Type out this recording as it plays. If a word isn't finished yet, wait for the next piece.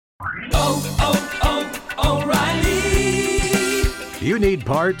O'Reilly! You need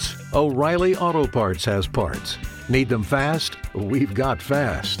parts? O'Reilly Auto Parts has parts. Need them fast? We've got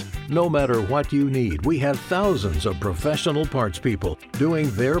fast. No matter what you need, we have thousands of professional parts people doing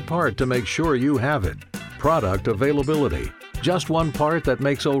their part to make sure you have it. Product availability. Just one part that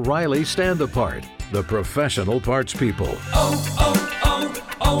makes O'Reilly stand apart. The professional parts people.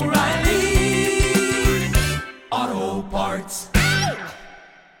 O'Reilly Auto Parts.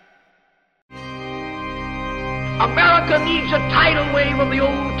 America needs a tidal wave of the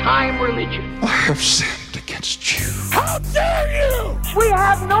old-time religion. I have sinned against you. How dare you! We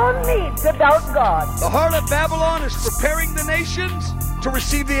have no need to doubt God. The heart of Babylon is preparing the nations to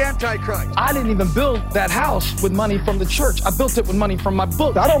receive the Antichrist. I didn't even build that house with money from the church. I built it with money from my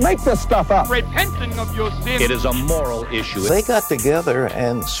book. I don't make this stuff up. Repenting of your sins. It is a moral issue. They got together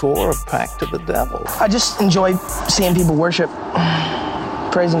and swore a pact to the devil. I just enjoy seeing people worship,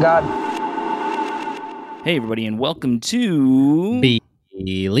 praising God. Hey, everybody, and welcome to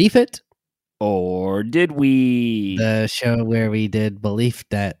Believe It or Did We? The show where we did Believe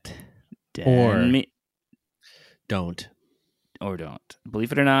That or Don't. Or Don't.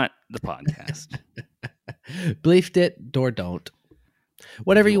 Believe it or not, the podcast. Believed it or don't.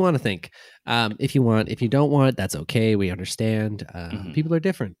 Whatever you want to think. If you don't want, that's okay. We understand. People are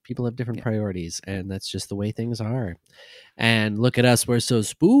different. People have different priorities, and that's just the way things are. And look at us. We're so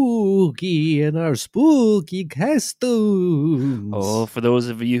spooky in our spooky costumes. Oh, for those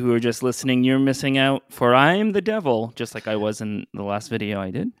of you who are just listening, you're missing out. For I am the devil, just like I was in the last video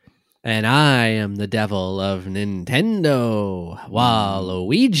I did. And I am the devil of Nintendo,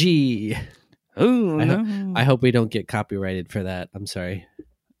 Waluigi. Oh, no. I hope we don't get copyrighted for that. I'm sorry.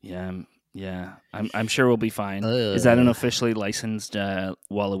 Yeah. I'm sure we'll be fine. Is that an officially licensed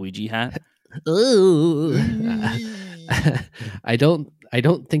Waluigi hat? Ooh. I don't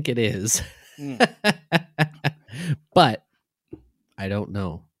think it is. But I don't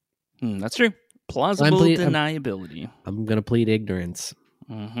know. That's true. Plausible deniability. I'm going to plead ignorance.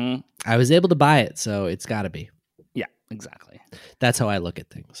 Mm-hmm. I was able to buy it, so it's got to be. Yeah, exactly. That's how I look at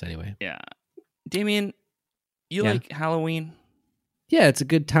things anyway. Yeah. Damien, you like Halloween? Yeah, it's a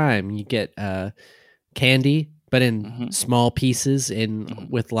good time. You get candy, but in small pieces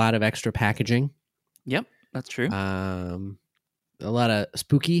with a lot of extra packaging. Yep, that's true. A lot of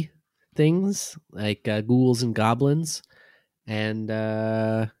spooky things like ghouls and goblins, and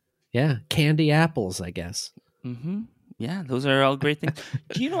candy apples, I guess. Mm-hmm. Yeah, those are all great things.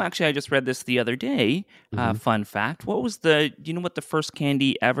 Do you know, actually, I just read this the other day. Fun fact. Do you know what the first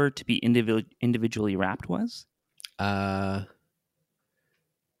candy ever to be individually wrapped was? No,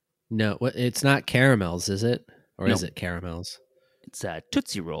 it's not caramels, is it? Or is it caramels? It's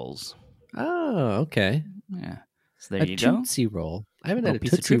Tootsie Rolls. Oh, okay. Yeah. So there you go. A Tootsie Roll. I haven't had a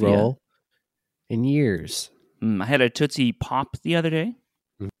Tootsie Roll in years. I had a Tootsie Pop the other day.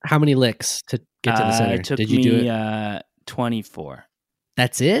 How many licks to get to the center? It took Did you do it? 24.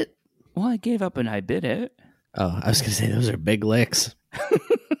 That's it? Well, I gave up and I bit it. Oh, I was going to say, those are big licks.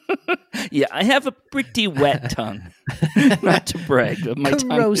 Yeah, I have a pretty wet tongue. Not to brag, but my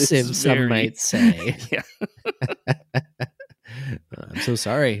corrosive, tongue is some might say. Yeah. I'm so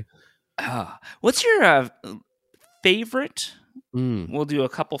sorry. What's your favorite? We'll do a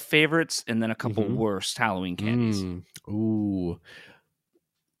couple favorites and then a couple worst Halloween candies. Ooh.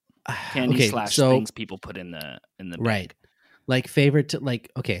 Candy / things people put in the bag. Right. Like favorite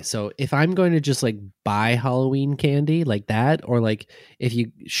so if I'm going to just like buy Halloween candy like that, or like if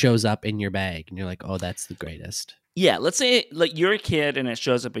you shows up in your bag and you're like, oh, that's the greatest. Yeah, let's say like you're a kid and it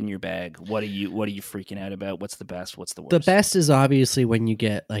shows up in your bag. What are you freaking out about? What's the best? What's the worst? The best is obviously when you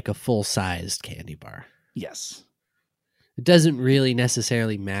get like a full-sized candy bar. Yes. It doesn't really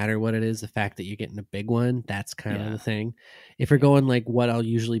necessarily matter what it is. The fact that you're getting a big one, that's kind of the thing. If you're going like what I'll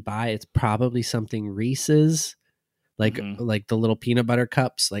usually buy, it's probably something Reese's, like the little peanut butter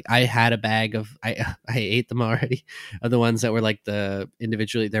cups. Like I had a bag of, I ate them already, of the ones that were like they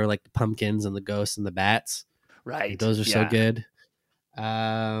were like the pumpkins and the ghosts and the bats. Right. Those are so good.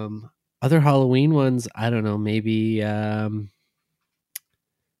 Other Halloween ones, I don't know, maybe, I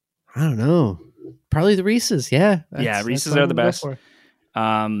don't know. Probably the Reese's, yeah. Reese's are the best.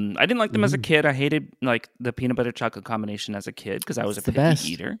 I didn't like them as a kid. I hated like the peanut butter chocolate combination as a kid because I was a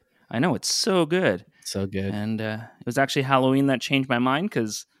picky eater. I know, it's so good. So good. And it was actually Halloween that changed my mind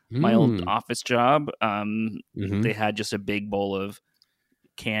because my old office job, they had just a big bowl of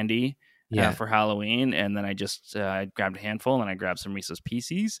candy for Halloween. And then I just grabbed a handful and I grabbed some Reese's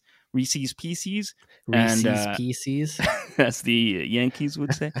Pieces. Reese's Pieces, as the Yankees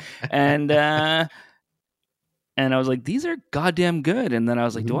would say. And And I was like, these are goddamn good. And then I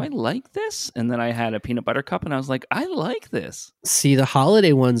was like, do I like this? And then I had a peanut butter cup and I was like, I like this. See, the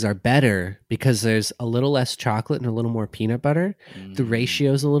holiday ones are better because there's a little less chocolate and a little more peanut butter. The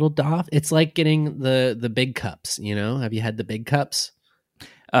ratio's a little off. It's like getting the big cups, you know? Have you had the big cups?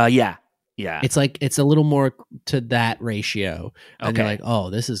 Yeah. It's like it's a little more to that ratio. And you're like, oh,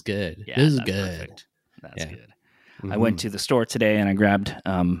 this is good. Yeah, this is that's good. Perfect. That's good. I went to the store today and I grabbed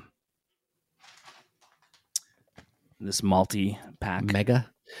this multi-pack. Mega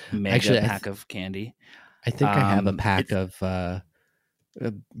Actually, pack of candy. I think I have a pack of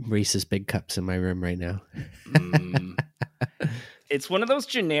Reese's Big Cups in my room right now. It's one of those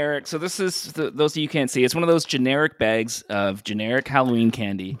generic. So this is those of you can't see. It's one of those generic bags of generic Halloween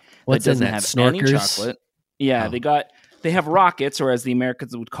candy that doesn't have any chocolate. Yeah, they have rockets, or as the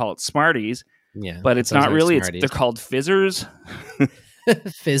Americans would call it, Smarties. Yeah, but it's not really. They're called fizzers.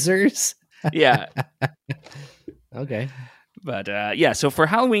 Fizzers. Yeah. Okay. But so for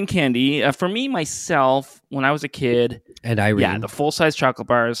Halloween candy, for me, myself, when I was a kid, and Irene, the full-size chocolate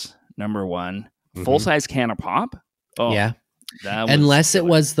bars, number one. Full-size can of pop. Oh, yeah. Unless it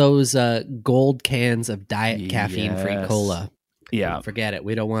was those gold cans of diet caffeine-free cola. Yeah. Forget it.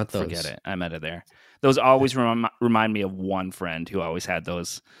 We don't want those. Forget it. I'm out of there. Those always remind me of one friend who always had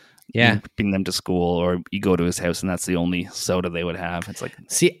those. Yeah. Bring them to school, or you go to his house and that's the only soda they would have. It's like,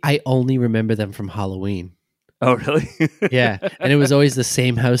 see, I only remember them from Halloween. Oh, really? Yeah. And it was always the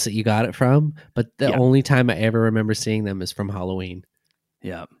same house that you got it from. But the only time I ever remember seeing them is from Halloween.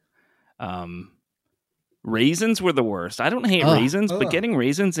 Yeah. Raisins were the worst. I don't hate raisins, but getting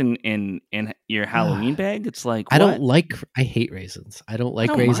raisins in your Halloween bag, it's like, what? I hate raisins. I don't like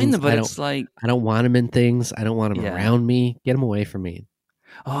I don't raisins. Mind them, but it's like, I don't want them in things. I don't want them around me. Get them away from me.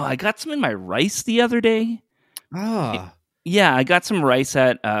 Oh, I got some in my rice the other day. Ah. Yeah, I got some rice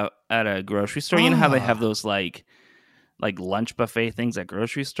at a grocery store. You know how they have those like lunch buffet things at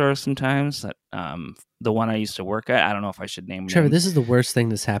grocery stores sometimes? That the one I used to work at. I don't know if I should name Trevor, names. This is the worst thing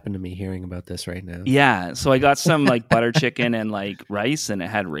that's happened to me hearing about this right now. Yeah, so I got some like butter chicken and like rice, and it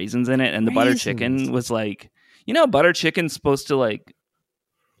had raisins in it. And the butter chicken was like, butter chicken's supposed to like,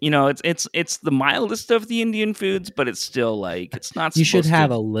 it's the mildest of the Indian foods, but it's still like it's not. You should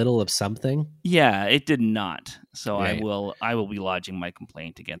have a little of something. Yeah, it did not. So right. I will be lodging my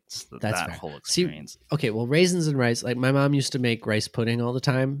complaint against that whole experience. See, okay, well, raisins and rice. Like my mom used to make rice pudding all the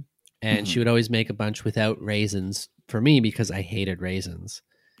time, and she would always make a bunch without raisins for me because I hated raisins.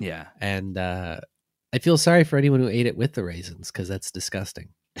 Yeah, and I feel sorry for anyone who ate it with the raisins because that's disgusting.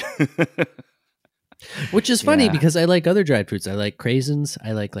 Which is funny because I like other dried fruits. I like craisins.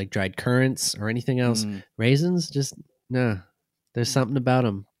 I like dried currants or anything else. Raisins, just no. There's something about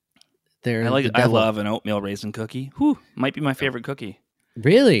them. I love an oatmeal raisin cookie. Whew, might be my favorite cookie.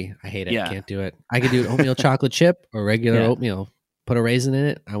 Really? I hate it. Yeah. I can't do it. I could do oatmeal chocolate chip or regular oatmeal. Put a raisin in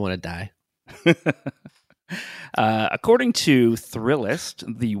it. I want to die. According to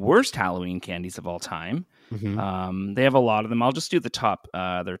Thrillist, the worst Halloween candies of all time. They have a lot of them. I'll just do the top.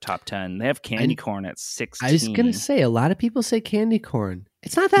 Their top 10. They have candy corn at 16. I was gonna say a lot of people say candy corn.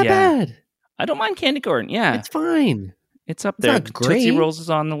 It's not that bad. I don't mind candy corn. Yeah, it's fine. It's up there. Not great. Tootsie Rolls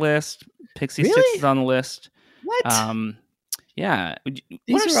is on the list. Pixie Sticks is on the list. What? Yeah.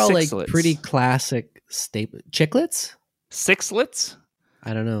 These are all like pretty classic staple chiclets. Sixlets?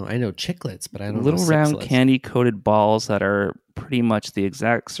 I don't know. I know chiclets, but I don't know. Little round candy coated balls that are pretty much the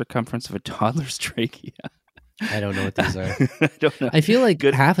exact circumference of a toddler's trachea. I don't know what these are. I don't know. I feel like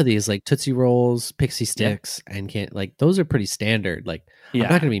half of these, like Tootsie Rolls, Pixie Sticks, and those are pretty standard. Like, I'm not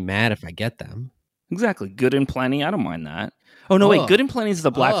going to be mad if I get them. Exactly. Good and Plenty. I don't mind that. Oh, no, wait. Good and Plenty is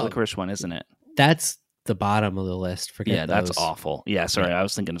the black licorice one, isn't it? That's the bottom of the list. Forget those. That's awful. Yeah, sorry. I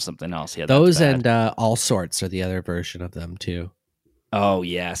was thinking of something else. Yeah, those and All Sorts are the other version of them, too. Oh,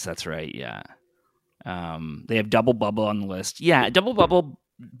 yes, that's right. Yeah. They have Double Bubble on the list. Yeah, Double Bubble,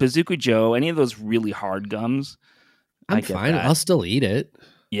 Bazooka Joe, any of those really hard gums. I'm fine. I'll still eat it.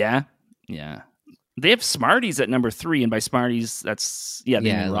 Yeah. Yeah. They have Smarties at number 3, and by Smarties, that's they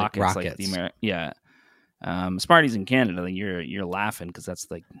mean rockets. Like the Smarties in Canada, you're laughing because that's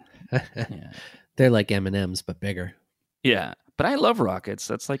like, they're like M&Ms but bigger. Yeah, but I love rockets.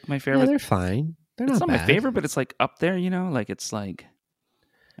 That's like my favorite. Yeah, they're fine. They're not bad. My favorite, but it's like up there. Like it's like,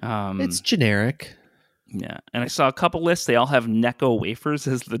 it's generic. Yeah, and I saw a couple lists. They all have Necco wafers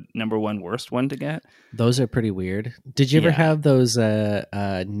as the number 1 worst one to get. Those are pretty weird. Did you ever have those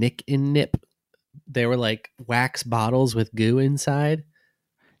Nick and Nip? They were like wax bottles with goo inside.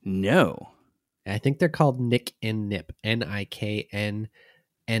 No. I think they're called Nick and Nip. Nicknip.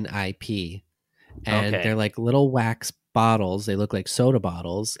 And they're like little wax bottles. They look like soda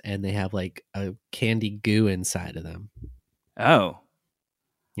bottles, and they have like a candy goo inside of them. Oh.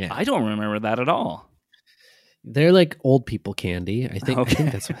 Yeah. I don't remember that at all. They're like old people candy. I think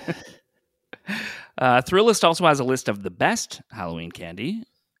that's what... Thrillist also has a list of the best Halloween candy.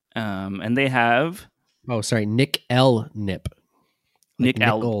 And they have... Oh, sorry. Nick L. Nip. Nick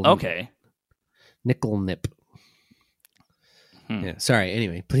L. Okay. Nickel Nip. Yeah. Sorry.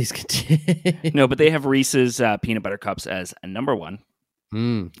 Anyway, please continue. No, but they have Reese's peanut butter cups as a number one.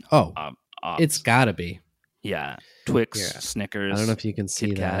 Oh, it's gotta be. Yeah. Twix, Snickers. I don't know if you can see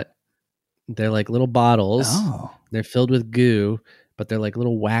Kit Kat. that. They're like little bottles. Oh. They're filled with goo, but they're like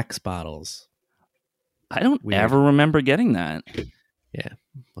little wax bottles. I don't ever remember getting that. Yeah.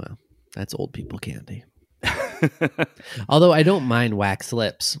 Well, that's old people candy. Although I don't mind wax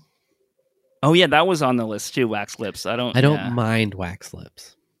lips. Oh yeah, that was on the list too. Wax lips. I don't mind wax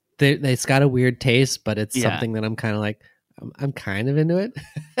lips. It's got a weird taste, but it's something that I'm kind of like. I'm kind of into it.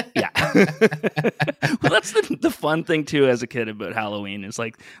 Yeah. Well, that's the fun thing too as a kid about Halloween. It's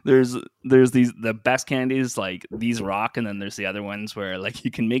like there's the best candies, like these rock, and then there's the other ones where like you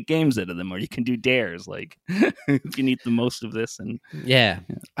can make games out of them or you can do dares, like you can eat the most of this. And yeah.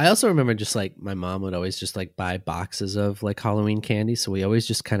 I also remember just like my mom would always just like buy boxes of like Halloween candy, so we always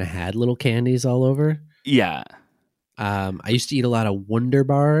just kind of had little candies all over. Yeah. I used to eat a lot of Wonder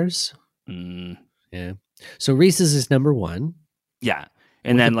Bars. Yeah. So Reese's is number one. Yeah.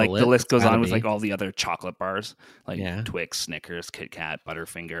 And then like the list goes on with like all the other chocolate bars, like Twix, Snickers, Kit Kat,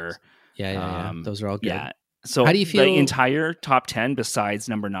 Butterfinger. Yeah. Those are all good. Yeah. So how do you feel? The entire top 10 besides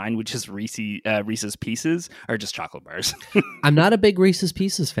number 9, which is Reese's Pieces, are just chocolate bars. I'm not a big Reese's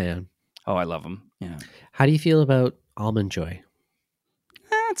Pieces fan. Oh, I love them. Yeah. How do you feel about Almond Joy?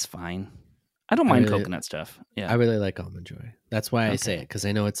 That's fine. I don't mind coconut stuff. Yeah. I really like Almond Joy. That's why I say it, because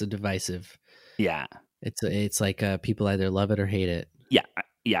I know it's a divisive. Yeah. It's like people either love it or hate it. Yeah.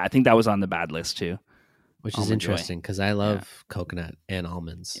 I think that was on the bad list too, which is interesting because I love coconut and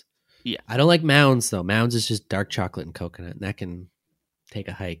almonds. Yeah, I don't like Mounds though. Mounds is just dark chocolate and coconut, and that can take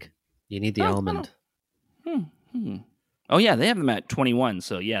a hike. You need the almond. Oh yeah, they have them at 21.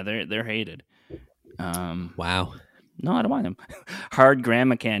 So yeah, they're hated. Wow. No, I don't mind them. Hard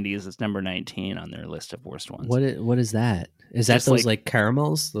grandma candies is number 19 on their list of worst ones. What is that? Is that just those like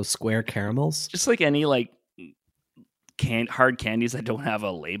caramels? Those square caramels? Just like any like hard candies that don't have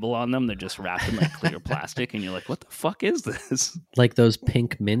a label on them. They're just wrapped in like clear plastic, and you're like, what the fuck is this? Like those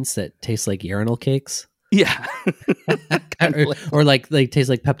pink mints that taste like urinal cakes? Yeah. or like they taste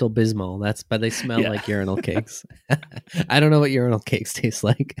like Pepto-Bismol. But they smell like urinal cakes. I don't know what urinal cakes taste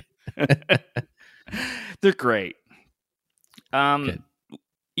like. They're great. Good.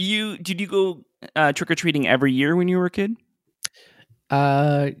 Did you go trick-or-treating every year when you were a kid?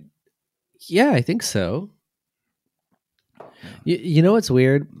 Yeah, I think so. You know what's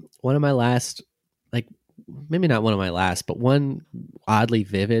weird? One of my last, like maybe not one of my last, but one oddly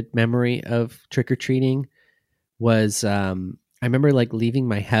vivid memory of trick-or-treating was I remember like leaving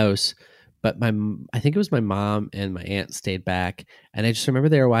my house, but I think it was my mom and my aunt stayed back, and I just remember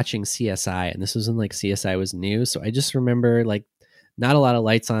they were watching CSI, and this was when like CSI was new, so I just remember like not a lot of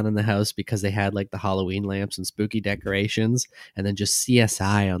lights on in the house because they had like the Halloween lamps and spooky decorations, and then just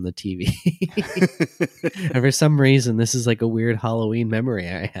CSI on the TV. And for some reason, this is like a weird Halloween memory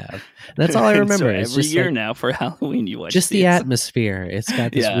I have. And that's all I remember. So every year now for Halloween, you watch just CSI. The atmosphere. It's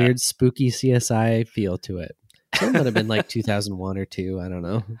got this weird spooky CSI feel to it. So it might have been like 2001 or 2. I don't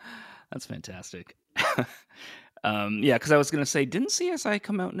know. That's fantastic. Yeah, because I was going to say, didn't CSI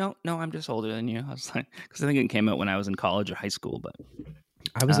come out? No, I'm just older than you. I was like, because I think it came out when I was in college or high school. But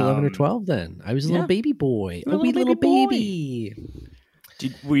I was 11 or 12 then. I was a little baby boy. Little baby.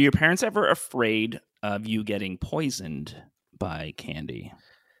 Were your parents ever afraid of you getting poisoned by candy?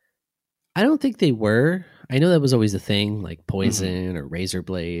 I don't think they were. I know that was always a thing, like poison or razor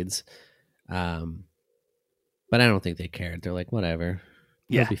blades. But I don't think they cared. They're like, whatever.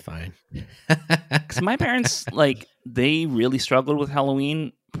 You'll be fine. Because my parents, like, they really struggled with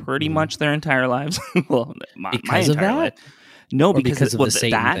Halloween pretty much their entire lives. Well, my entire life. No, or because of the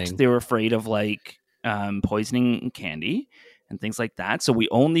Satan thing? They were afraid of like poisoning candy and things like that. So we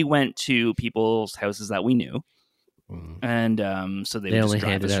only went to people's houses that we knew, and so they would only just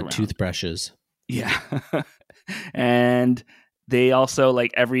drive handed us out around. toothbrushes. Yeah, and they also,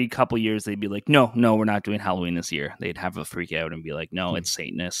 like, every couple years they'd be like, no, we're not doing Halloween this year. They'd have a freak out and be like, no, it's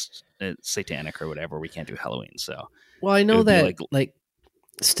Satanist, it's satanic or whatever. We can't do Halloween. So, well, I know that like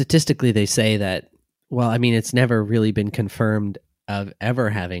statistically they say that, well, I mean, it's never really been confirmed of ever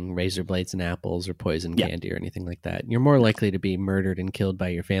having razor blades and apples or poison candy or anything like that. You're more likely to be murdered and killed by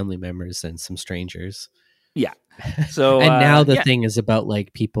your family members than some strangers. Yeah. So and now the thing is about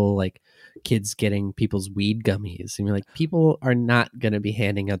like people like kids getting people's weed gummies, and you're like, people are not going to be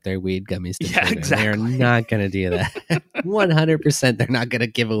handing out their weed gummies to children. Exactly. They're not going to do that. 100% they're not going to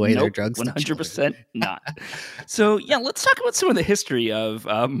give away their drugs. 100% not. So let's talk about some of the history of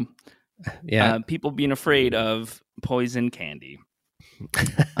people being afraid of poison candy.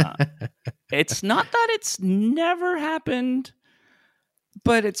 It's not that it's never happened,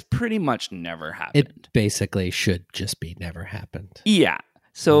 but it's pretty much never happened. It basically should just be never happened. Yeah.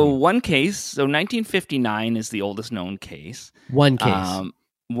 So one case, 1959 is the oldest known case. One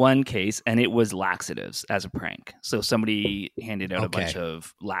case, and it was laxatives as a prank. So somebody handed out a bunch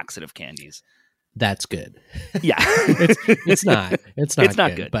of laxative candies. That's good. Yeah. It's not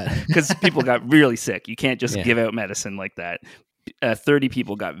good, but because people got really sick. You can't just give out medicine like that. 30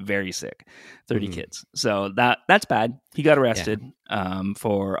 people got very sick, 30 kids. So that's bad. He got arrested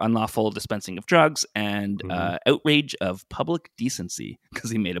for unlawful dispensing of drugs and outrage of public decency because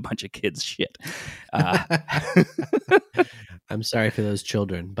he made a bunch of kids shit. I'm sorry for those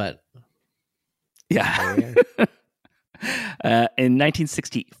children, but yeah. In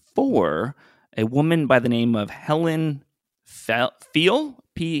 1964, a woman by the name of Helen Pfeil, Pfeil,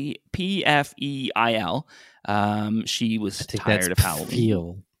 she was tired of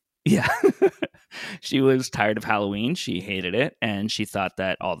Halloween. Yeah. She was tired of Halloween. She hated it. And she thought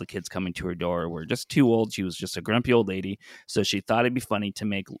that all the kids coming to her door were just too old. She was just a grumpy old lady. So she thought it'd be funny to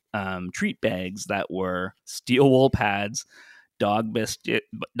make treat bags that were steel wool pads, dog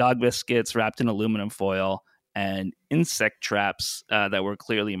biscuits wrapped in aluminum foil, and insect traps that were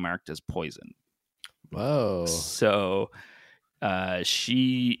clearly marked as poison. Whoa. So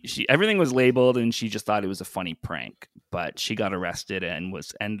she everything was labeled, and she just thought it was a funny prank, but she got arrested and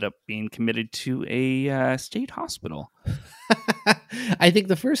ended up being committed to a state hospital. I think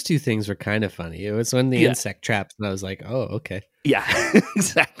the first two things were kind of funny. It was when the insect traps, and I was like, oh, okay. Yeah,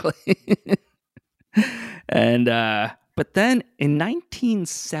 exactly. And but then in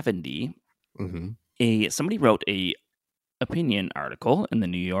 1970, somebody wrote a opinion article in the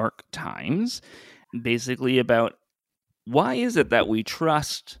New York Times basically about why is it that we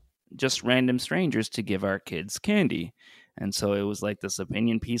trust just random strangers to give our kids candy? And so it was like this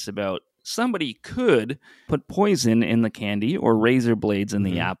opinion piece about somebody could put poison in the candy or razor blades in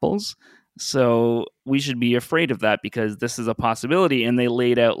the apples. So we should be afraid of that because this is a possibility. And they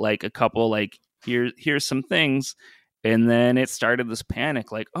laid out like a couple, like, here's some things. And then it started this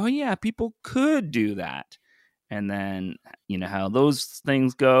panic like, oh yeah, people could do that. And then, you know how those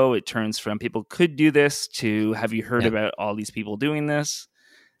things go. It turns from people could do this to have you heard about all these people doing this?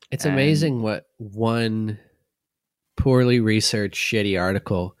 It's amazing what one poorly researched, shitty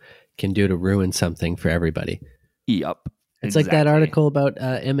article can do to ruin something for everybody. Yep. It's like that article about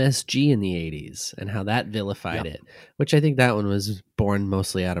MSG in the 80s and how that vilified it, which I think that one was born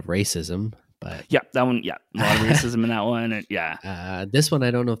mostly out of racism. But that one, a lot of racism in that one. And, this one,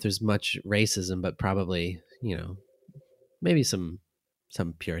 I don't know if there's much racism, but probably, maybe some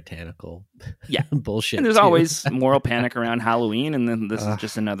puritanical bullshit. And there's always moral panic around Halloween, and then this is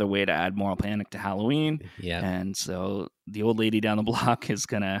just another way to add moral panic to Halloween. Yeah. And so the old lady down the block is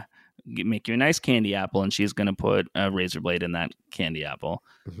going to make you a nice candy apple, and she's going to put a razor blade in that candy apple.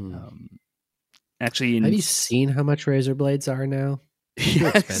 Actually, have you seen how much razor blades are now?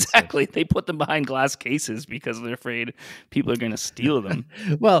 Yeah, exactly. They put them behind glass cases because they're afraid people are going to steal them.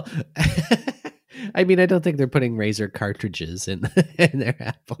 Well, I mean, I don't think they're putting razor cartridges in their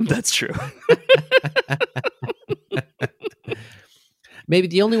apple. That's true. Maybe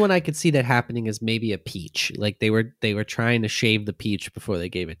the only one I could see that happening is maybe a peach. Like they were trying to shave the peach before they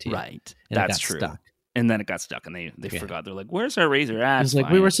gave it to you. Right. And that's it got true. Stuck. And then it got stuck, and they forgot. They're like, "Where's our razor at?" It's like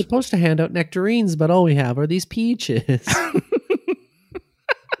we were supposed to hand out nectarines, but all we have are these peaches.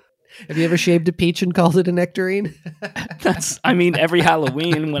 Have you ever shaved a peach and called it a nectarine? Every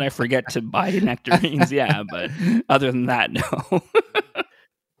Halloween when I forget to buy nectarines, but other than that, no.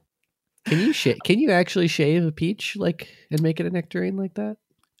 Can you actually shave a peach and make it a nectarine like that?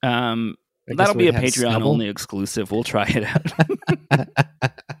 That'll be a Patreon only exclusive. We'll try it out.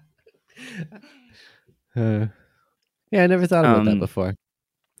 I never thought about that before.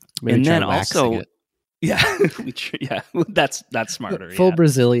 Maybe and then also, it. That's smarter. Full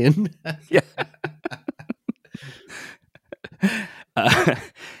Brazilian.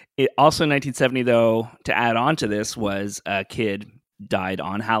 Also in 1970, though, to add on to this, was a kid died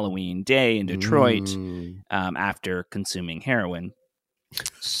on Halloween Day in Detroit after consuming heroin.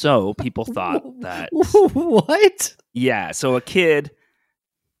 So people thought that... What? Yeah, so a kid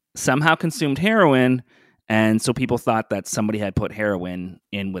somehow consumed heroin, and so people thought that somebody had put heroin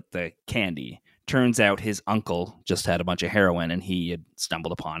in with the candy. turns out his uncle just had a bunch of heroin and he had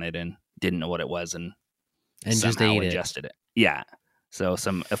stumbled upon it and didn't know what it was and just ate ingested it. Yeah. So a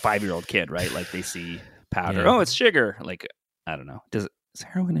 5-year-old kid, right? Like they see powder. Yeah. Oh, it's sugar. Like, I don't know. Is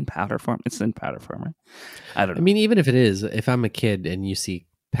heroin in powder form? It's in powder form, right? I don't know. I mean, even if it is, if I'm a kid and you see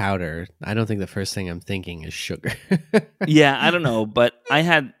powder, I don't think the first thing I'm thinking is sugar. Yeah, I don't know. But I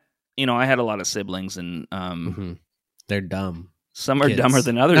had a lot of siblings and they're dumb. Some are kids. Dumber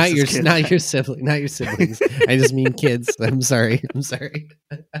than others. Not your siblings. I just mean kids. I'm sorry.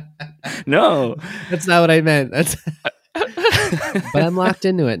 No, that's not what I meant. But I'm locked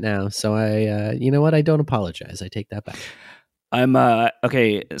into it now, so I, you know what? I don't apologize. I take that back. I'm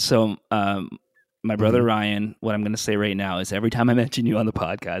okay. So, my brother Ryan. What I'm going to say right now is every time I mention you on the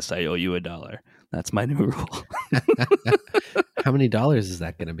podcast, I owe you $1. That's my new rule. How many dollars is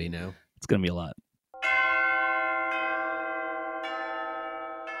that going to be now? It's going to be a lot.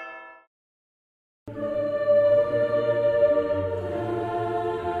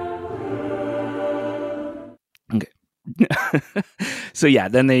 Okay. So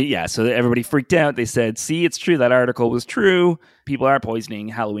everybody freaked out. They said, see, it's true. That article was true. People are poisoning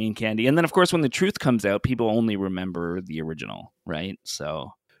Halloween candy. And then, of course, when the truth comes out, people only remember the original, right?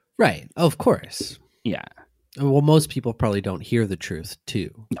 So, right. Of course. Yeah. Well, most people probably don't hear the truth,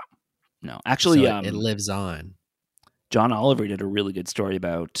 too. No. Actually, so it lives on. John Oliver did a really good story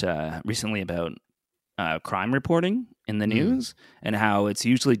recently about crime reporting in the news and how it's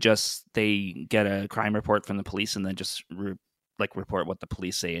usually just they get a crime report from the police and then just report what the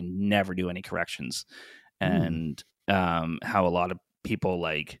police say and never do any corrections. And how a lot of people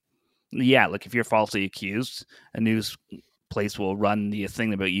if you're falsely accused, a news place will run the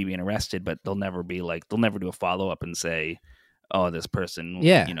thing about you being arrested, but they'll never do a follow-up and say, oh, this person,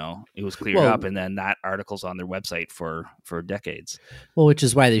 it was cleared up, and then that article's on their website for decades. Well, which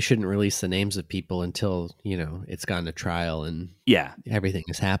is why they shouldn't release the names of people until, it's gone to trial and everything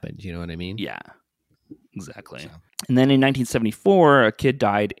has happened. You know what I mean? Yeah, exactly. So. And then in 1974, a kid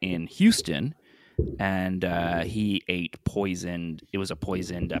died in Houston, and he ate it was a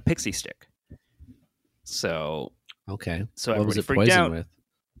poisoned pixie stick. So, okay. So what was it freaked poisoned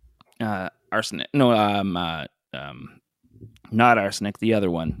with? Arsenic. No, not arsenic, the other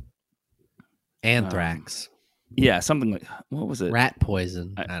one. Anthrax. Yeah, something like, what was it? Rat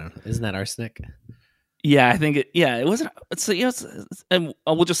poison. I don't know. Isn't that arsenic? Yeah, I think it wasn't.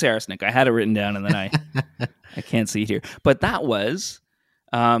 We'll just say arsenic. I had it written down and then I can't see it here. But that was,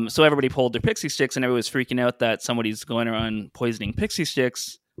 so everybody pulled their pixie sticks and everybody was freaking out that somebody's going around poisoning pixie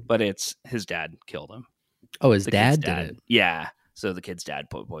sticks, but it's his dad killed him. Oh, his dad did it? Yeah. So the kid's dad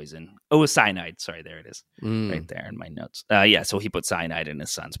put poison. Oh, it was cyanide. Sorry, there it is. Right there in my notes. So he put cyanide in his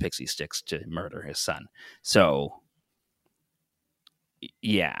son's pixie sticks to murder his son. So,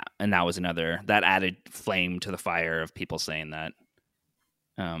 yeah. And that was that added flame to the fire of people saying that.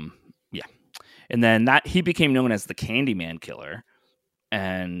 Yeah. And then he became known as the Candyman killer.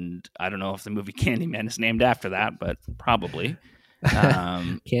 And I don't know if the movie Candyman is named after that, but probably.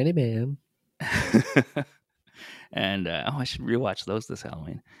 Candyman. And I should rewatch those this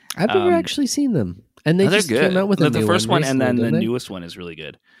Halloween. I've never actually seen them, and they just came out with the first one, recently, and then the newest one is really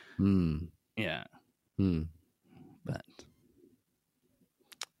good. Yeah, but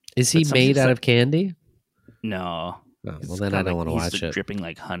is he made out of candy? No. Oh, well, then I don't want to watch it. Dripping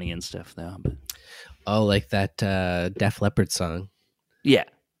like honey and stuff, though. But... Oh, like that Def Leppard song. Yeah.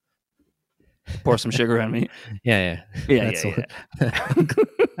 Pour some sugar on me. Yeah. Yeah.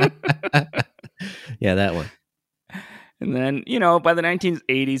 Yeah, that one. And then, by the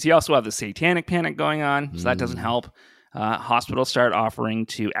 1980s, you also have the satanic panic going on, so that doesn't help. Hospitals start offering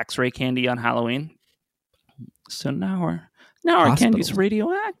to X-ray candy on Halloween. So now our candy's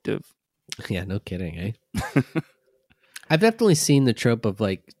radioactive. Yeah, no kidding, eh? I've definitely seen the trope of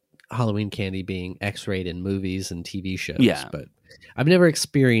like Halloween candy being X-rayed in movies and TV shows, but I've never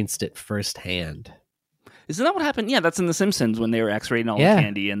experienced it firsthand. Isn't that what happened? Yeah, that's in The Simpsons when they were X-raying all the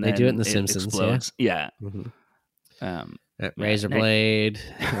candy, and then they do it in The Simpsons. Explodes. Yeah. Mm-hmm. Razor blade,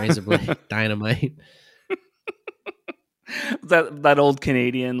 dynamite. that old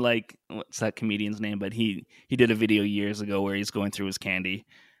Canadian, like, what's that comedian's name? But he did a video years ago where he's going through his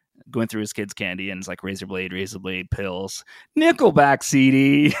kids' candy, and it's like razor blade pills, Nickelback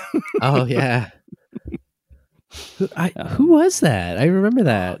CD. Oh yeah. Who was that? I remember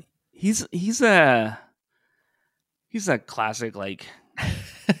that. He's a classic, like.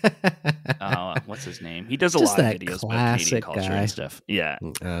 What's his name? He does a lot of videos about Canadian culture and stuff. Yeah.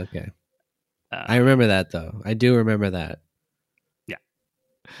 Okay. I remember that though. I do remember that. Yeah.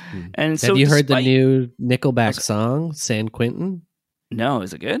 And have you heard the new Nickelback song, San Quentin? No,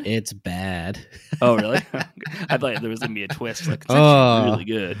 is it good? It's bad. Oh, really? I thought there was going to be a twist. Like, it's actually really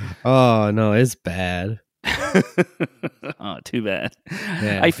good. Oh, no, it's bad. Oh, too bad.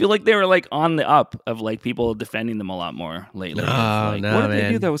 Yeah. I feel like they were like on the up of like people defending them a lot more lately. Like, no, what did man. they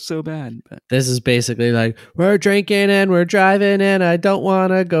do that was so bad? But This is basically like, we're drinking and we're driving and I don't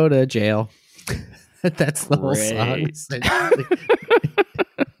want to go to jail. That's the whole song.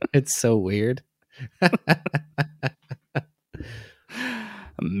 It's so weird.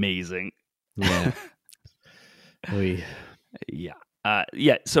 Amazing. Yeah.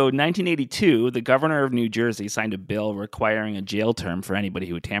 Yeah. So 1982, the governor of New Jersey signed a bill requiring a jail term for anybody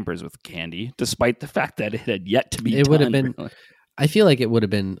who tampers with candy, despite the fact that it had yet to be done. Would have been. Really. I feel like it would have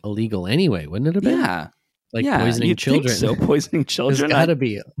been illegal anyway, wouldn't it have been? Yeah. Like poisoning children. Think so poisoning children. It's got to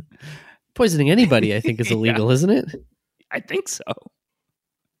be. Poisoning anybody, I think, is illegal, isn't it? I think so.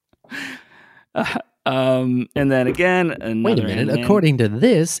 And then again, wait a minute. According to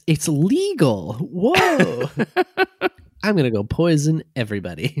this, it's legal. Whoa. I'm going to go poison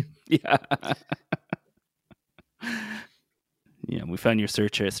everybody. Yeah. Yeah, we found your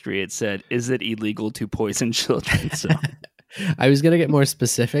search history. It said, is it illegal to poison children? So I was going to get more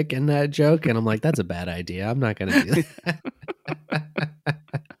specific in that joke, and I'm like, that's a bad idea. I'm not going to do that.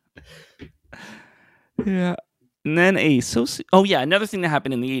 Yeah. And then another thing that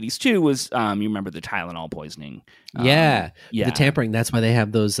happened in the 80s too was you remember the Tylenol poisoning. The tampering. That's why they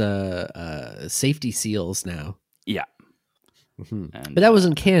have those safety seals now. Yeah. Mm-hmm. But that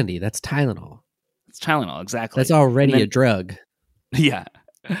wasn't candy. That's Tylenol. It's Tylenol, exactly. That's already a drug. Yeah.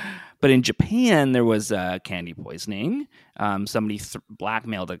 But in Japan, there was candy poisoning. Somebody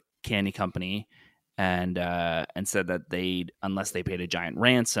blackmailed a candy company and said that unless they paid a giant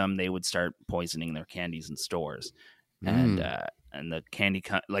ransom, they would start poisoning their candies in stores. And the candy,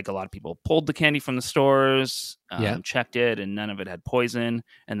 like a lot of people pulled the candy from the stores, checked it, and none of it had poison.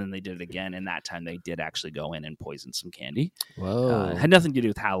 And then they did it again. And that time they did actually go in and poison some candy. Whoa. Had nothing to do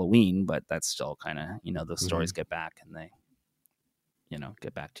with Halloween, but that's still kind of, those stories get back and they,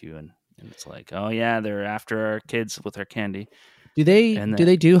 get back to you. And it's like, oh yeah, they're after our kids with our candy. Do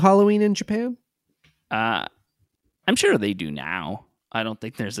they do Halloween in Japan? I'm sure they do now. I don't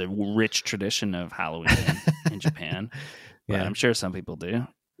think there's a rich tradition of Halloween in Japan. But I'm sure some people do.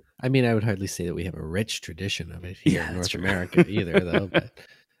 I mean, I would hardly say that we have a rich tradition of it here in North America either, though. But,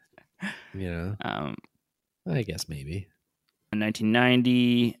 I guess maybe. In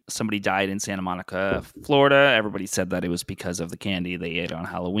 1990, somebody died in Santa Monica, Florida. Everybody said that it was because of the candy they ate on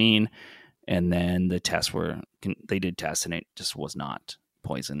Halloween. And then they did tests and it just was not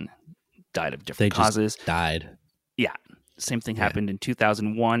poison. Died of different causes. Just died. Yeah. Same thing happened in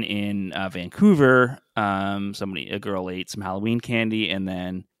 2001 in Vancouver. A girl ate some Halloween candy and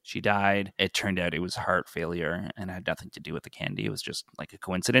then she died. It turned out it was heart failure and had nothing to do with the candy. It was just like a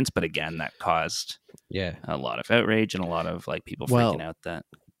coincidence. But again, that caused a lot of outrage and a lot of like people freaking out that.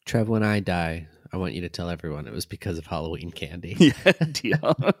 Trev, when I die, I want you to tell everyone it was because of Halloween candy. Yeah,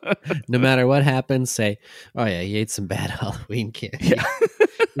 deal. No matter what happens, say, oh yeah, he ate some bad Halloween candy. Yeah.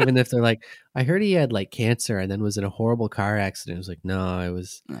 Even if they're like, I heard he had like cancer and then was in a horrible car accident. It was like, no, it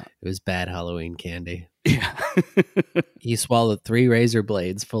was bad Halloween candy. Yeah. He swallowed 3 razor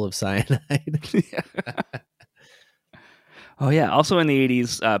blades full of cyanide. Oh yeah. Also in the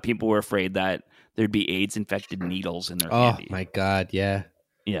 80s, people were afraid that there'd be AIDS infected needles in their candy. Oh my God. Yeah.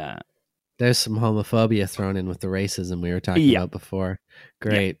 Yeah. There's some homophobia thrown in with the racism we were talking about before.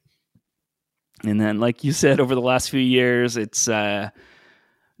 Great. Yeah. And then, like you said, over the last few years, it's weed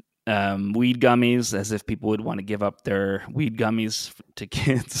gummies, as if people would want to give up their weed gummies to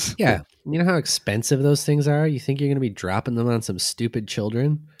kids. Yeah. You know how expensive those things are? You think you're going to be dropping them on some stupid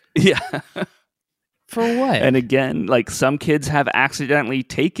children? Yeah. For what? And again, like some kids have accidentally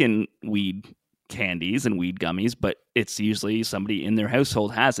taken weed candies and weed gummies, but it's usually somebody in their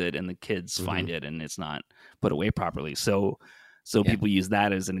household has it and the kids find it and it's not put away properly. So people use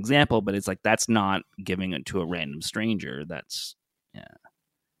that as an example, but it's like, that's not giving it to a random stranger. That's,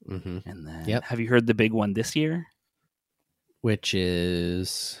 And then, have you heard the big one this year? Which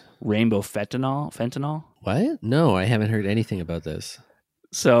is rainbow fentanyl. What? No, I haven't heard anything about this.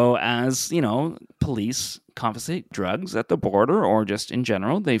 So as, police confiscate drugs at the border or just in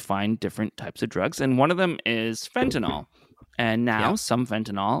general, they find different types of drugs. And one of them is fentanyl. And now some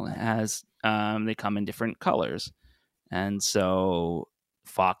fentanyl has, they come in different colors. And so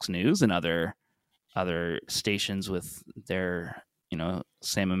Fox News and other stations with their,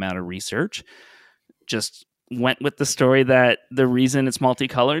 same amount of research just went with the story that the reason it's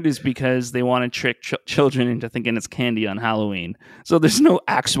multicolored is because they want to trick children into thinking it's candy on Halloween. So there's no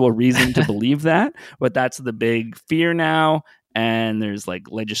actual reason to believe that, but that's the big fear now. and there's like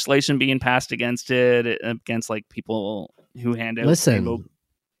legislation being passed against it, against like people who hand out. Listen,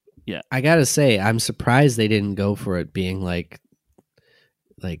 yeah, I gotta say, I'm surprised they didn't go for it being like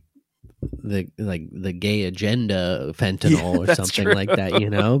the gay agenda fentanyl or something true. like that, you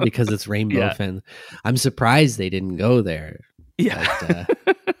know, because it's rainbow fentanyl. I'm surprised they didn't go there. Yeah.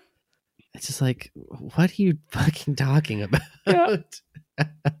 But, it's just like, what are you fucking talking about? Yeah.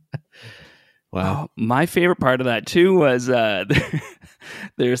 Wow. Oh, my favorite part of that too was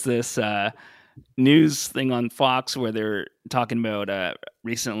there's this news thing on Fox where they're talking about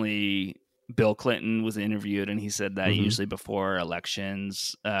recently Bill Clinton was interviewed, and he said that usually before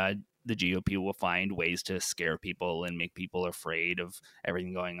elections, the GOP will find ways to scare people and make people afraid of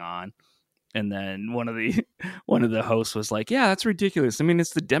everything going on. And then one of the hosts was like, "Yeah, that's ridiculous. I mean,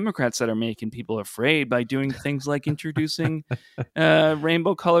 it's the Democrats that are making people afraid by doing things like introducing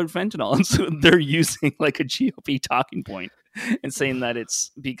rainbow-colored fentanyl." And so they're using like a GOP talking point and saying that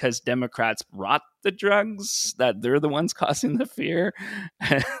it's because Democrats brought the drugs, that they're the ones causing the fear.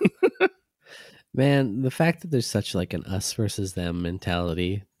 Man, the fact that there's such like an us versus them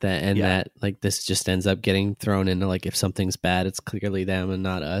mentality that like this just ends up getting thrown into like, if something's bad, it's clearly them and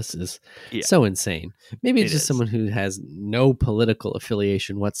not us is so insane. Maybe it's just someone who has no political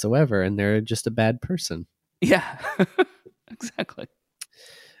affiliation whatsoever and they're just a bad person. Yeah, exactly.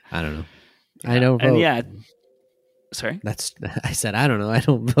 I don't know. I don't vote. And sorry? I said, I don't know. I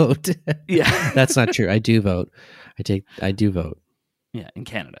don't vote. Yeah. That's not true. I do vote. I do vote. Yeah, in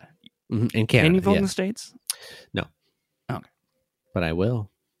Canada. In Canada. Can you vote in the States? No. Okay. But I will.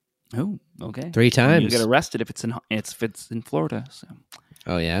 Oh, okay. 3 times. You get arrested if it's in Florida. So.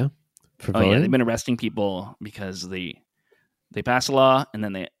 Oh yeah. For voting? Yeah, they've been arresting people because they passed a law and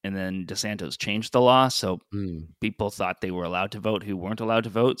then DeSantis changed the law, so people thought they were allowed to vote who weren't allowed to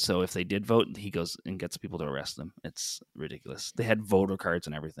vote. So if they did vote, he goes and gets people to arrest them. It's ridiculous. They had voter cards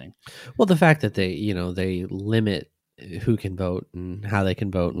and everything. Well, the fact that they limit who can vote and how they can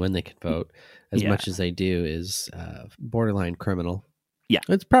vote and when they can vote as much as they do is borderline criminal. Yeah.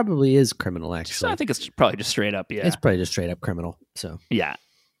 It probably is criminal, actually. So I think it's probably just straight up, It's probably just straight up criminal, so. Yeah.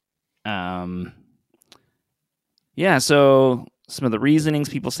 Yeah, so some of the reasonings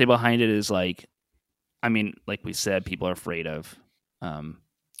people say behind it is like, I mean, like we said, people are afraid of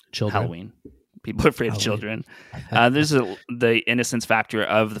children. Halloween. People are afraid of children. There's the innocence factor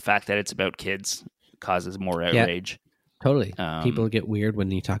of the fact that it's about kids causes more outrage. Totally. People get weird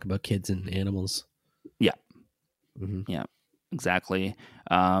when you talk about kids and animals. Yeah. Mm-hmm. Yeah, exactly.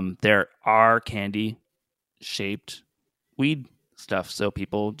 There are candy-shaped weed stuff, so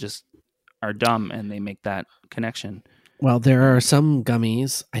people just are dumb and they make that connection. Well, there are some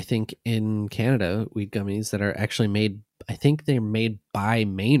gummies, I think, in Canada, weed gummies, that are actually made, I think they're made by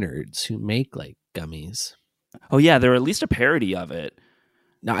Maynards who make, like, gummies. Oh, yeah, they're at least a parody of it.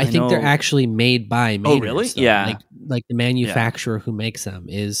 No, I think they're actually made by Maynards. Oh, really? Though. Yeah. Like the manufacturer who makes them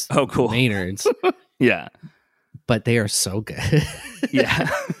is cool. Maynards. Yeah. But they are so good. Yeah.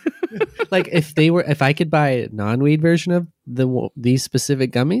 Like if I could buy a non-weed version of these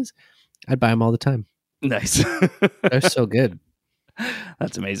specific gummies, I'd buy them all the time. Nice. They're so good.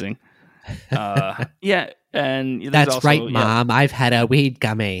 That's amazing. Yeah. And that's also, right, Mom. I've had a weed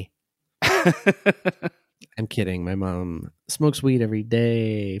gummy. I'm kidding. My mom smokes weed every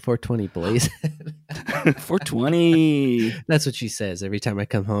day. 420, boys. 420. That's what she says every time I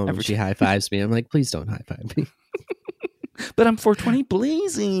come home. She high fives me. I'm like, please don't high five me. But I'm 420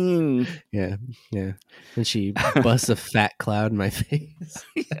 blazing. Yeah, yeah. And she busts a fat cloud in my face.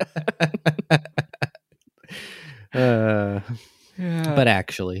 But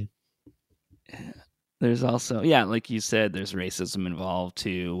actually, there's also, like you said, there's racism involved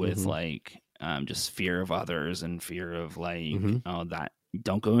too, with like just fear of others and fear of like, that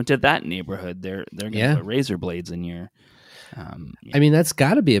don't go into that neighborhood. They're gonna put razor blades in your. I mean, that's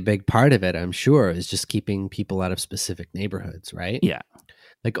got to be a big part of it, I'm sure, is just keeping people out of specific neighborhoods, right? Yeah.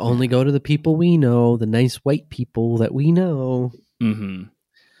 Like only go to the people we know, the nice white people that we know on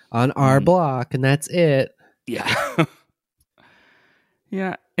our block, and that's it. Yeah.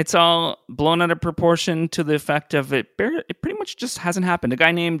 Yeah. It's all blown out of proportion to the effect of it. It pretty much just hasn't happened. A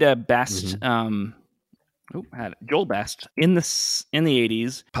guy named Best, Joel Best, in the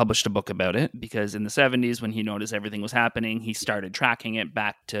 80s, published a book about it because in the 70s, when he noticed everything was happening, he started tracking it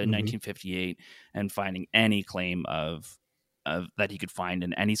back to 1958 and finding any claim of that he could find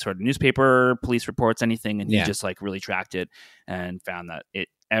in any sort of newspaper, police reports, anything, and he just like really tracked it and found that it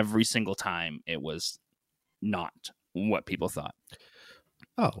every single time it was not what people thought.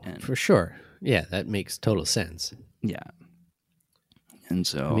 Oh, for sure. Yeah, that makes total sense. Yeah. And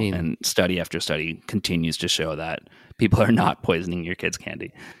so, and study after study continues to show that people are not poisoning your kids'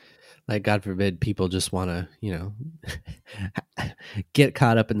 candy. Like, God forbid, people just want to, get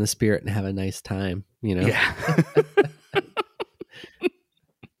caught up in the spirit and have a nice time, Yeah.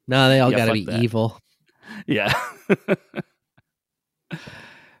 No, they all got to be that. evil. Yeah.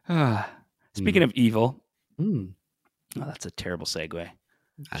 Speaking of evil, oh, that's a terrible segue.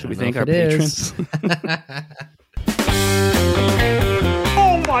 Should we thank our patrons?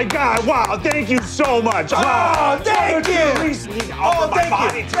 Oh my God! Wow! Thank you so much. Oh, thank you!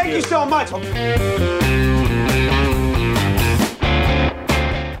 Thank you so much.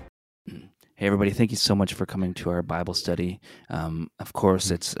 Hey everybody, thank you so much for coming to our Bible study. Of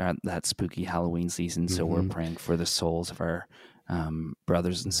course, it's that spooky Halloween season, so we're praying for the souls of our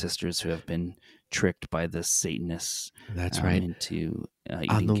brothers and sisters who have been tricked by the Satanists. That's right. Into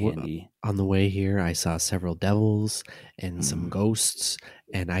eating candy. On the way here, I saw several devils and some ghosts,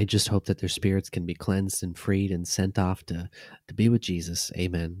 and I just hope that their spirits can be cleansed and freed and sent off to be with Jesus.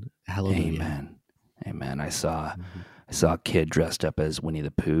 Amen. Hallelujah. Amen. I saw a kid dressed up as Winnie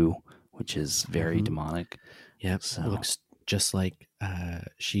the Pooh, which is very demonic. Yep. So. It looks just like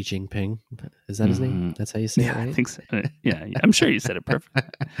Xi Jinping. Is that his name? That's how you say it, right? I think so. Yeah, I'm sure you said it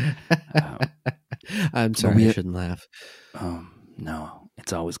perfect. I'm sorry, I shouldn't laugh. No,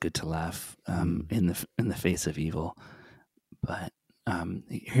 it's always good to laugh in the face of evil. But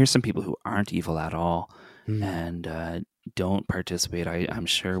here's some people who aren't evil at all and don't participate, I'm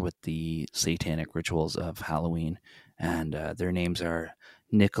sure, with the satanic rituals of Halloween. And their names are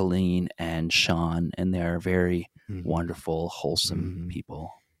Nicolene and Sean, and they are very wonderful, wholesome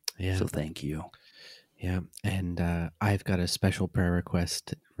people. Yeah. So thank you. Yeah, and I've got a special prayer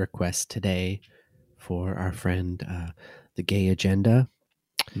request today for our friend, the Gay Agenda.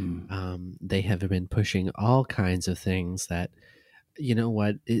 They have been pushing all kinds of things that, you know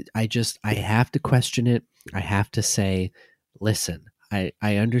what, I have to question it. I have to say, listen, I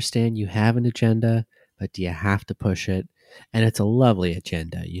understand you have an agenda, but do you have to push it? And it's a lovely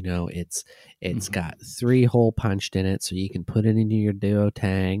agenda. It's got 3 hole punched in it so you can put it into your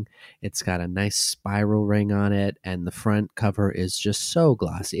duotang. It's got a nice spiral ring on it, and the front cover is just so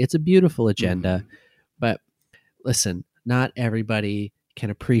glossy. It's a beautiful agenda, but listen, not everybody can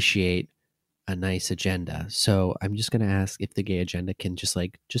appreciate a nice agenda. So I'm just going to ask if the Gay Agenda can just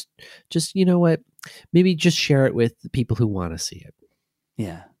you know what, maybe just share it with the people who want to see it.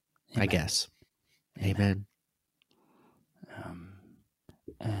 Yeah. Amen. I guess. Amen.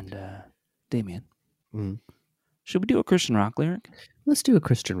 And Damien, should we do a Christian rock lyric? Let's do a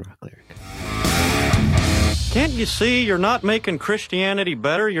Christian rock lyric. Can't you see you're not making Christianity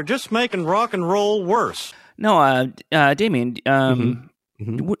better? You're just making rock and roll worse. No, Damien,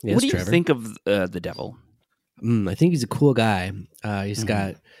 what do you Trevor? think of the devil? I think he's a cool guy. He's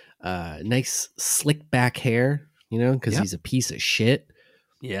got nice slick back hair, because he's a piece of shit.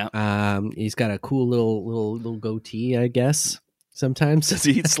 Yeah. He's got a cool little goatee, I guess. Sometimes. Does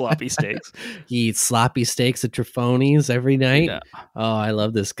he eat sloppy steaks? He eats sloppy steaks at Trifoni's every night. Yeah. Oh, I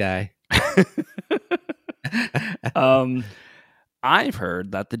love this guy. I've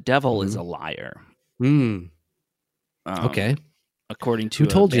heard that the devil is a liar. Okay. According to who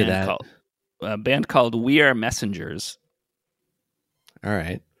told you that? A band called We Are Messengers. All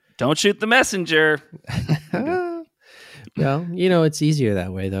right. Don't shoot the messenger. Well, it's easier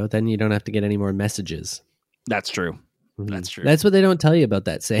that way, though. Then you don't have to get any more messages. That's true. That's true. That's what they don't tell you about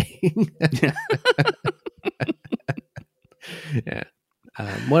that saying. Yeah.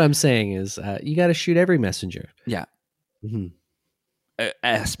 What I'm saying is you got to shoot every messenger. Yeah.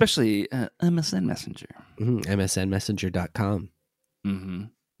 Especially MSN Messenger. MSNmessenger.com.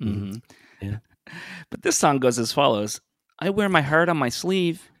 Yeah. But this song goes as follows. I wear my heart on my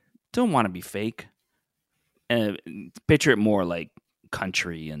sleeve. Don't want to be fake. Picture it more like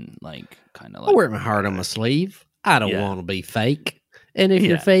country and kind of like. I wear my heart on my sleeve. I don't want to be fake. And if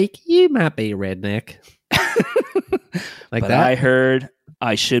you're fake, you might be a redneck. But that? I heard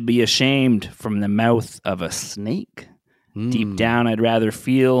I should be ashamed from the mouth of a snake. Deep down, I'd rather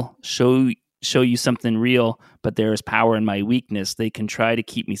show you something real, but there is power in my weakness. They can try to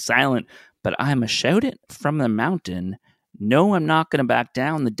keep me silent, but I'm a shout it from the mountain. No, I'm not going to back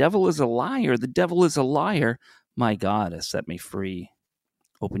down. The devil is a liar. The devil is a liar. My God has set me free.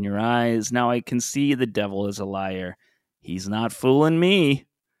 Open your eyes. Now I can see the devil is a liar. He's not fooling me.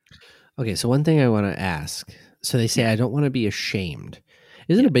 Okay, so one thing I want to ask. So they say I don't want to be ashamed.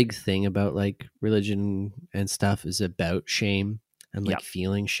 Isn't a big thing about religion and stuff is about shame and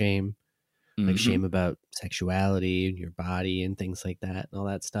feeling shame? Like shame about sexuality and your body and things like that and all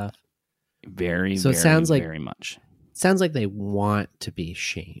that stuff. Very, so it sounds like very much. Sounds like they want to be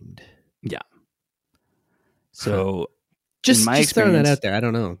shamed. Yeah. So just throwing that out there. I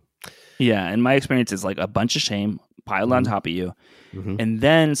don't know. Yeah, in my experience, it's like a bunch of shame piled on top of you. And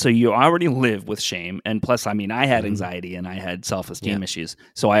then, so you already live with shame. And plus, I mean, I had anxiety and I had self-esteem issues.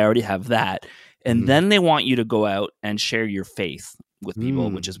 So I already have that. And then they want you to go out and share your faith with people,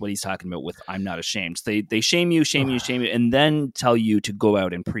 which is what he's talking about with I'm not ashamed. So they shame you, and then tell you to go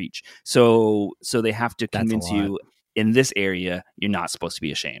out and preach. So they have to convince you in this area, you're not supposed to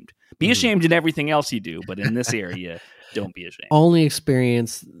be ashamed. Be ashamed in everything else you do, but in this area, don't be ashamed. Only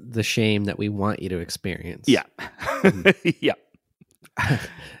experience the shame that we want you to experience. Yeah. Yeah.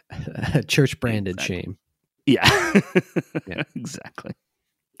 Church branded shame. Yeah. Exactly.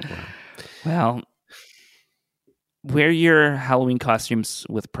 Wow. Well, wear your Halloween costumes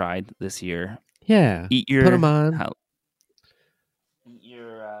with pride this year. Yeah. Put them on.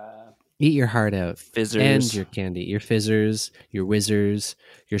 Eat your heart out. Fizzers. And your candy. Your fizzers, your whizzers,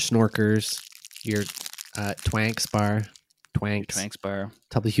 your snorkers, your Twanks bar. Twanks bar.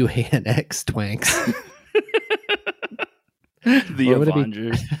 WANX Twanks. The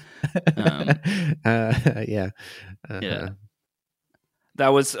Avengers. Yeah. Yeah. That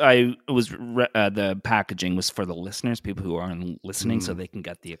was the packaging was for the listeners, people who aren't listening, so they can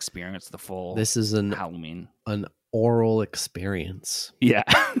get the experience, the full. This is Halloween, an oral experience. Yeah.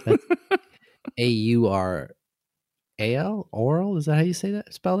 AURAL oral. Is that how you say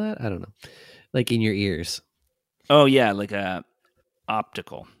that? Spell that? I don't know. Like in your ears. Oh yeah, like a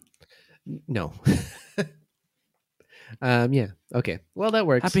optical. No. Yeah. Okay. Well, that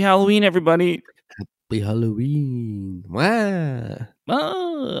works. Happy Halloween, everybody. Happy Halloween. Wow.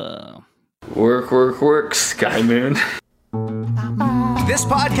 Oh. Work, Sky Moon. This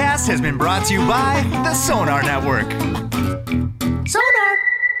podcast has been brought to you by the Sonar Network. Sonar!